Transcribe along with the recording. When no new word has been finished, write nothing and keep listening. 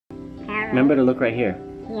Remember to look right here.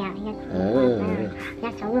 Yeah, you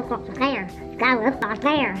have to look up there. You gotta look up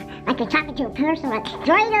there. Like you're talking to a person, like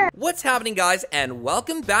straight up. What's happening, guys, and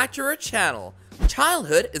welcome back to our channel.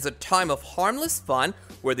 Childhood is a time of harmless fun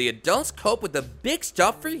where the adults cope with the big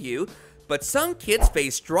stuff for you, but some kids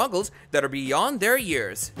face struggles that are beyond their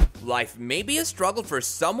years. Life may be a struggle for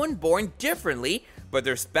someone born differently, but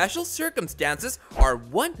their special circumstances are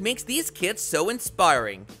what makes these kids so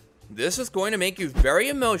inspiring. This is going to make you very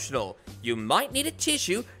emotional. You might need a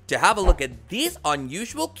tissue to have a look at these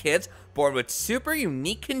unusual kids born with super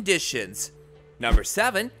unique conditions. Number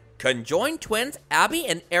 7. Conjoined twins Abby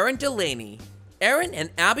and Aaron Delaney. Aaron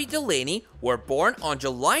and Abby Delaney were born on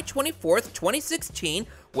July 24th, 2016,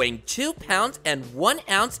 weighing 2 pounds and 1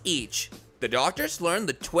 ounce each. The doctors learned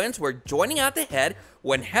the twins were joining at the head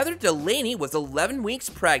when Heather Delaney was 11 weeks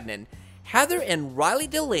pregnant. Heather and Riley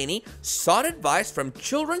Delaney sought advice from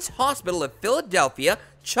Children's Hospital of Philadelphia,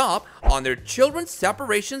 CHOP, on their children's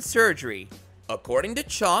separation surgery. According to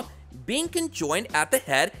CHOP, being conjoined at the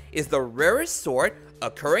head is the rarest sort,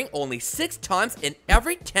 occurring only 6 times in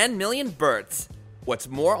every 10 million births. What's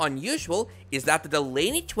more unusual is that the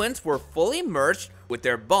Delaney twins were fully merged, with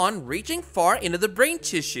their bond reaching far into the brain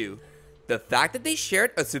tissue. The fact that they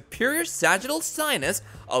shared a superior sagittal sinus,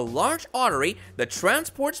 a large artery that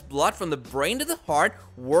transports blood from the brain to the heart,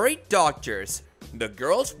 worried doctors. The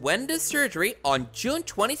girls went into surgery on June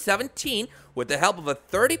 2017 with the help of a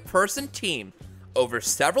 30-person team. Over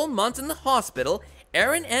several months in the hospital,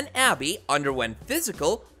 Aaron and Abby underwent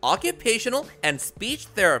physical, occupational, and speech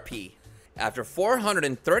therapy. After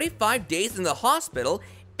 435 days in the hospital,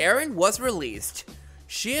 Aaron was released.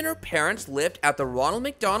 She and her parents lived at the Ronald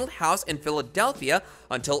McDonald House in Philadelphia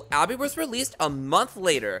until Abby was released a month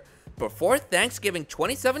later. Before Thanksgiving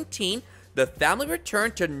 2017, the family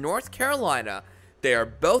returned to North Carolina. They are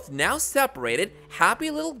both now separated,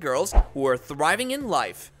 happy little girls who are thriving in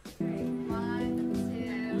life. 1,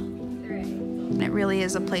 2, 3. It really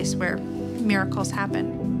is a place where miracles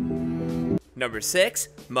happen. Number 6.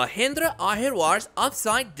 Mahindra Ahirwar's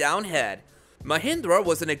upside down head. Mahindra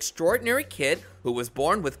was an extraordinary kid who was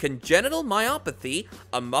born with congenital myopathy,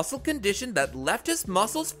 a muscle condition that left his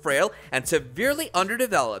muscles frail and severely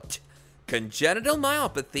underdeveloped. Congenital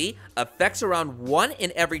myopathy affects around 1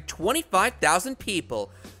 in every 25,000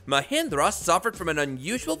 people. Mahindra suffered from an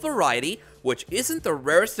unusual variety, which isn't the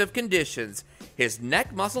rarest of conditions. His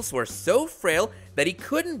neck muscles were so frail that he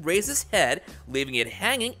couldn't raise his head, leaving it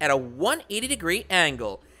hanging at a 180-degree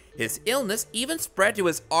angle. His illness even spread to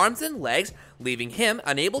his arms and legs, leaving him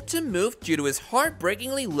unable to move due to his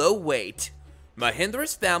heartbreakingly low weight.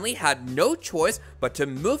 Mahindra's family had no choice but to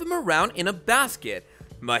move him around in a basket.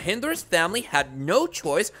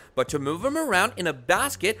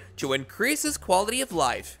 To increase his quality of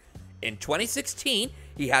life. In 2016,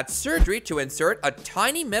 he had surgery to insert a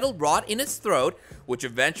tiny metal rod in his throat, which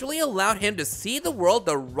eventually allowed him to see the world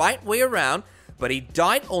the right way around, but he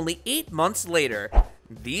died only 8 months later.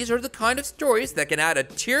 These are the kind of stories that can add a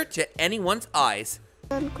tear to anyone's eyes.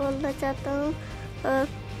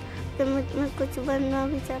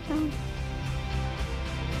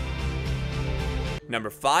 Number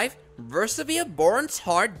 5. Versavia Boren's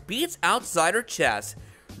heart beats outside her chest.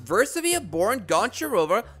 Versavia Boren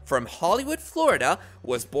Goncharova from Hollywood, Florida,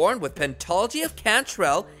 was born with pentology of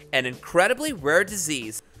Cantrell, an incredibly rare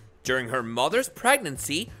disease. During her mother's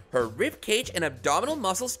pregnancy, her ribcage and abdominal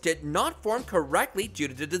muscles did not form correctly due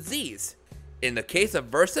to the disease. In the case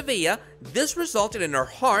of Versavia, this resulted in her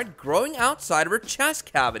heart growing outside of her chest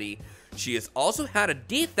cavity. She has also had a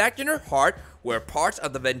defect in her heart where parts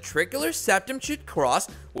of the ventricular septum should cross,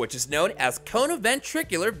 which is known as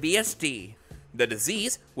conoventricular VSD. The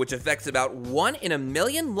disease, which affects about 1 in a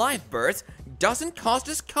million live births, doesn't cause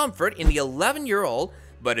discomfort in the 11-year-old,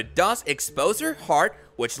 but it does expose her heart,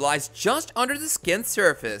 which lies just under the skin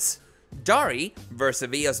surface. Dari,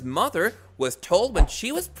 Versavia's mother, was told when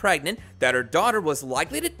she was pregnant that her daughter was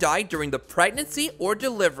likely to die during the pregnancy or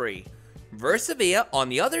delivery. Versavia, on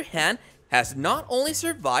the other hand, has not only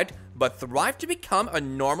survived, but thrived to become a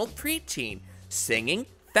normal preteen. Singing,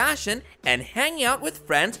 fashion, and hanging out with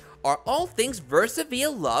friends are all things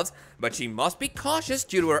Versavia loves, but she must be cautious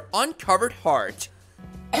due to her uncovered heart.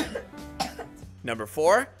 Number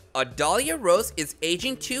 4. Adalia Rose is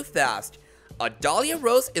aging too fast. Adalia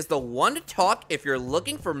Rose is the one to talk if you're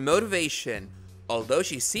looking for motivation. Although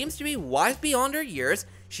she seems to be wise beyond her years,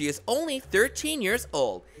 she is only 13 years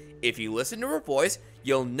old. If you listen to her voice,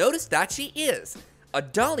 you'll notice that she is.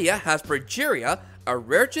 Adalia has progeria, a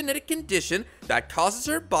rare genetic condition that causes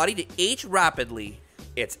her body to age rapidly.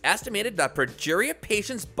 It's estimated that progeria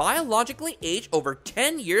patients biologically age over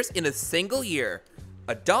 10 years in a single year.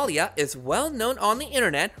 Adalia is well known on the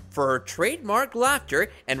internet for her trademark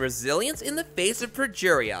laughter and resilience in the face of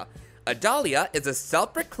progeria. Adalia is a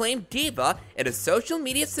self-proclaimed diva and a social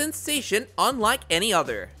media sensation unlike any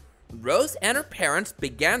other. Rose and her parents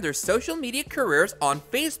began their social media careers on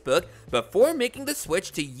Facebook before making the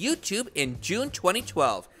switch to YouTube in June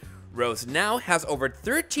 2012. Rose now has over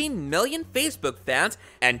 13 million Facebook fans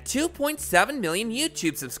and 2.7 million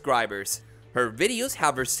YouTube subscribers. Her videos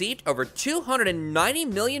have received over 290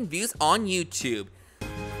 million views on YouTube.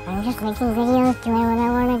 I'm just making videos, doing what I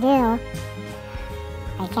want to do.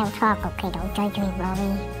 I can't talk, okay? Don't judge me,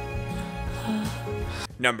 Bobby.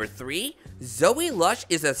 Number 3. Zoe Lush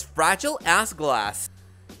is as fragile as glass.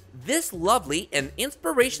 This lovely and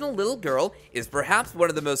inspirational little girl is perhaps one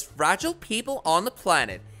of the most fragile people on the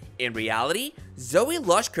planet. In reality, Zoe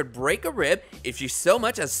Lush could break a rib if she so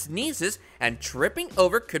much as sneezes, and tripping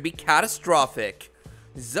over could be catastrophic.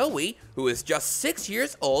 Zoe, who is just 6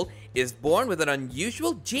 years old, is born with an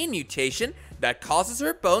unusual gene mutation that causes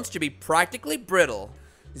her bones to be practically brittle.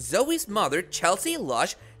 Zoe's mother, Chelsea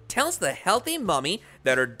Lush, tells the healthy mummy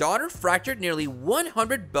that her daughter fractured nearly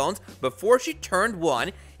 100 bones before she turned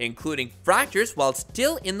 1, including fractures while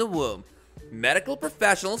still in the womb. Medical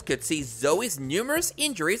professionals could see Zoe's numerous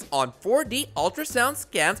injuries on 4D ultrasound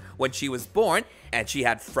scans when she was born, and she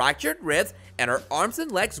had fractured ribs and her arms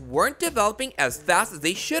and legs weren't developing as fast as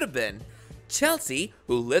they should have been. Chelsea,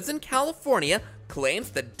 who lives in California, claims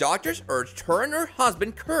that doctors urged her and her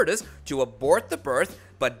husband Curtis to abort the birth,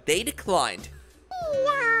 but they declined.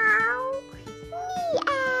 Meow.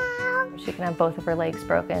 Meow. She can have both of her legs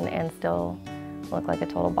broken and still look like a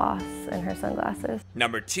total boss in her sunglasses.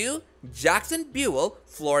 Number 2. Jackson Buell,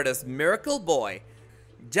 Florida's miracle boy.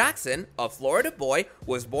 Jackson, a Florida boy,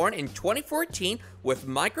 was born in 2014 with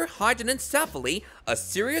microhydranencephaly, a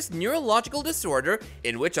serious neurological disorder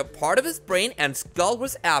in which a part of his brain and skull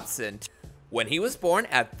was absent. When he was born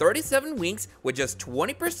at 37 weeks with just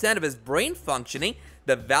 20% of his brain functioning,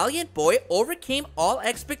 the valiant boy overcame all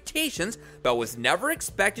expectations but was never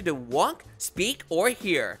expected to walk, speak, or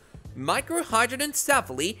hear.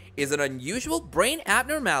 Microhydranencephaly is an unusual brain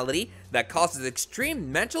abnormality that causes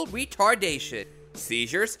extreme mental retardation.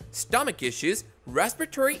 Seizures, stomach issues,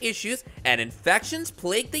 respiratory issues, and infections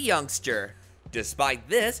plague the youngster. Despite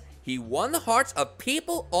this, he won the hearts of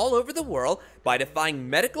people all over the world by defying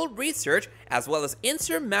medical research as well as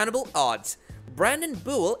insurmountable odds. Brandon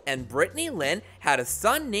Buell and Brittany Lynn had a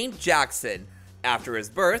son named Jackson. After his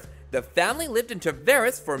birth, the family lived in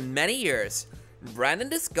Tavares for many years. Brandon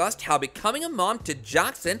discussed how becoming a mom to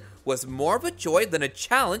Jackson was more of a joy than a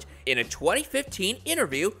challenge in a 2015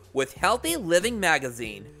 interview with Healthy Living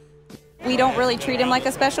magazine. We don't really treat him like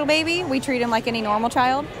a special baby. We treat him like any normal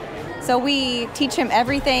child. So we teach him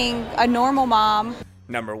everything a normal mom.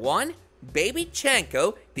 Number 1. Baby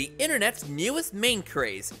Chanko, the internet's newest mane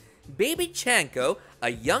craze. Baby Chanko, a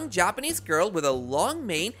young Japanese girl with a long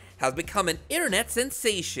mane, has become an internet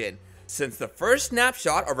sensation. Since the first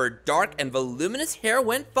snapshot of her dark and voluminous hair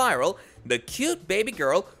went viral, the cute baby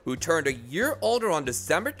girl, who turned a year older on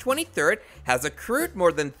December 23rd, has accrued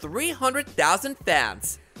more than 300,000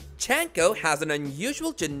 fans. Chanko has an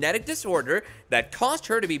unusual genetic disorder that caused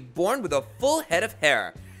her to be born with a full head of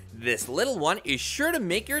hair. This little one is sure to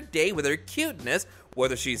make your day with her cuteness,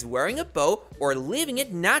 whether she's wearing a bow or leaving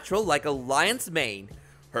it natural like a lion's mane.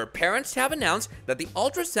 Her parents have announced that the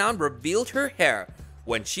ultrasound revealed her hair.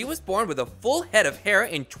 When she was born with a full head of hair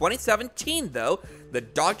in 2017, though, the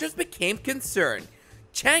doctors became concerned.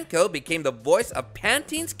 Chanko became the voice of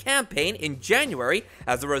Pantene's campaign in January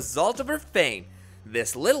as a result of her fame.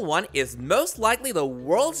 This little one is most likely the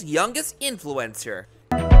world's youngest influencer.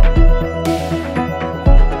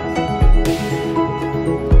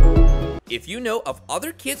 If you know of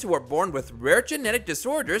other kids who are born with rare genetic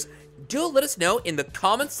disorders, do let us know in the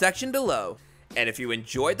comments section below. And if you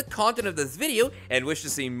enjoyed the content of this video and wish to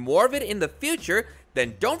see more of it in the future,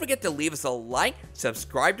 then don't forget to leave us a like,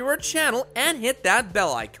 subscribe to our channel, and hit that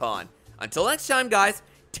bell icon. Until next time, guys,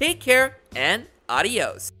 take care and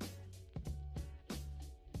adios.